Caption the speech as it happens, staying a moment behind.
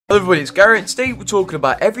Hello everybody, it's Garret, and today we're talking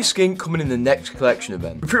about every skin coming in the next collection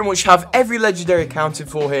event. We pretty much have every legendary accounted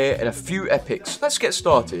for here and a few epics. Let's get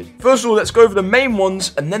started. First of all, let's go over the main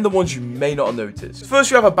ones and then the ones you may not have noticed.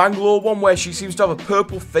 First, we have a Bangalore one where she seems to have a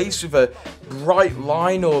purple face with a bright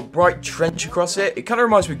line or bright trench across it. It kind of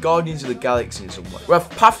reminds me of Guardians of the Galaxy in some way. We have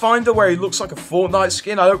Pathfinder where he looks like a Fortnite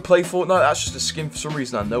skin. I don't play Fortnite, that's just a skin for some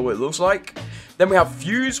reason I know what it looks like. Then we have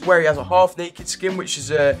Fuse where he has a half-naked skin, which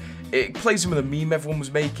is it plays him with a meme everyone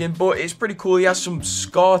was making, but it's pretty cool. He has some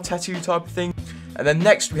scar tattoo type of thing. And then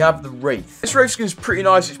next we have the Wraith. This Wraith skin is pretty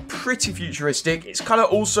nice, it's pretty futuristic. It's kind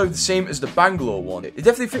of also the same as the Bangalore one. It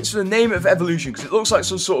definitely fits with the name of evolution because it looks like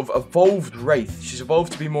some sort of evolved Wraith. She's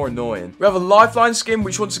evolved to be more annoying. We have a Lifeline skin,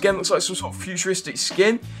 which once again looks like some sort of futuristic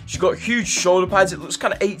skin. She's got huge shoulder pads. It looks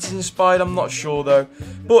kind of 80s inspired, I'm not sure though.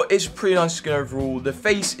 But it's a pretty nice skin overall. The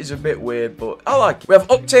face is a bit weird, but I like it. We have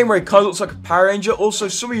Octane where he kind of looks like a Power Ranger. Also,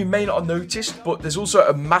 some of you may not have noticed, but there's also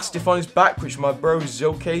a Mastiff on his back, which my bro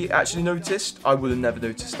Zilke actually noticed. I would have never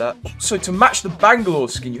noticed that. So to match the Bangalore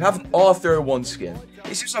skin, you have an R301 skin.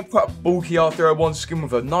 It seems like quite a bulky R301 skin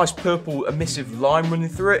with a nice purple emissive line running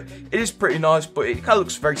through it. It is pretty nice, but it kind of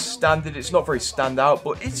looks very standard. It's not very standout,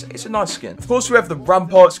 but it's a nice skin. Of course, we have the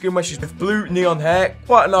Rampart skin where she's with blue neon hair.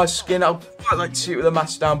 Quite a nice skin. I'd quite like to see it with a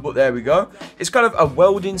mask down, but there we go. It's kind of a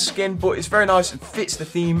welding skin, but it's very nice and fits the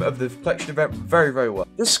theme of the collection event very, very well.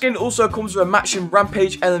 This skin also comes with a matching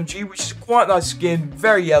Rampage LMG, which is quite a nice skin.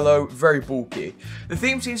 Very yellow, very bulky. The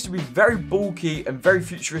theme seems to be very bulky and very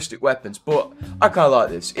futuristic weapons, but I kind of like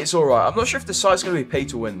this. It's alright. I'm not sure if the site's going to be pay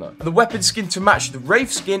to win though. And the weapon skin to match the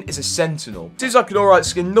Wraith skin is a Sentinel. Seems like an alright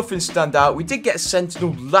skin, nothing stand out. We did get a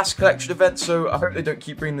Sentinel last collection event, so I hope they don't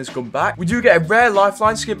keep bringing this gun back. We do get a rare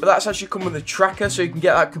Lifeline skin, but that's actually come with a tracker, so you can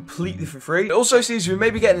get that completely for free. It also seems we may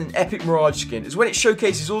be getting an Epic Mirage skin, as when it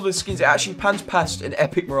showcases all the skins, it actually pans past an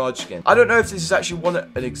Epic Mirage skin. I don't know if this is actually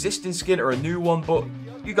an existing skin or a new one, but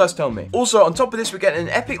you guys tell me. Also, on top of this, we're getting an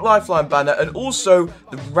Epic Lifeline banner and also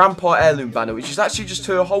the Rampart Heirloom banner, which is actually just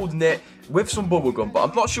her holding it with some bubblegum, but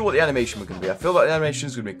I'm not sure what the animation was going to be. I feel like the animation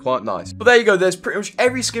is going to be quite nice. But there you go. There's pretty much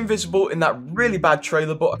every skin visible in that really bad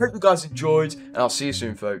trailer, but I hope you guys enjoyed, and I'll see you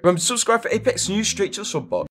soon, folks. Remember to subscribe for Apex news straight to the sub box.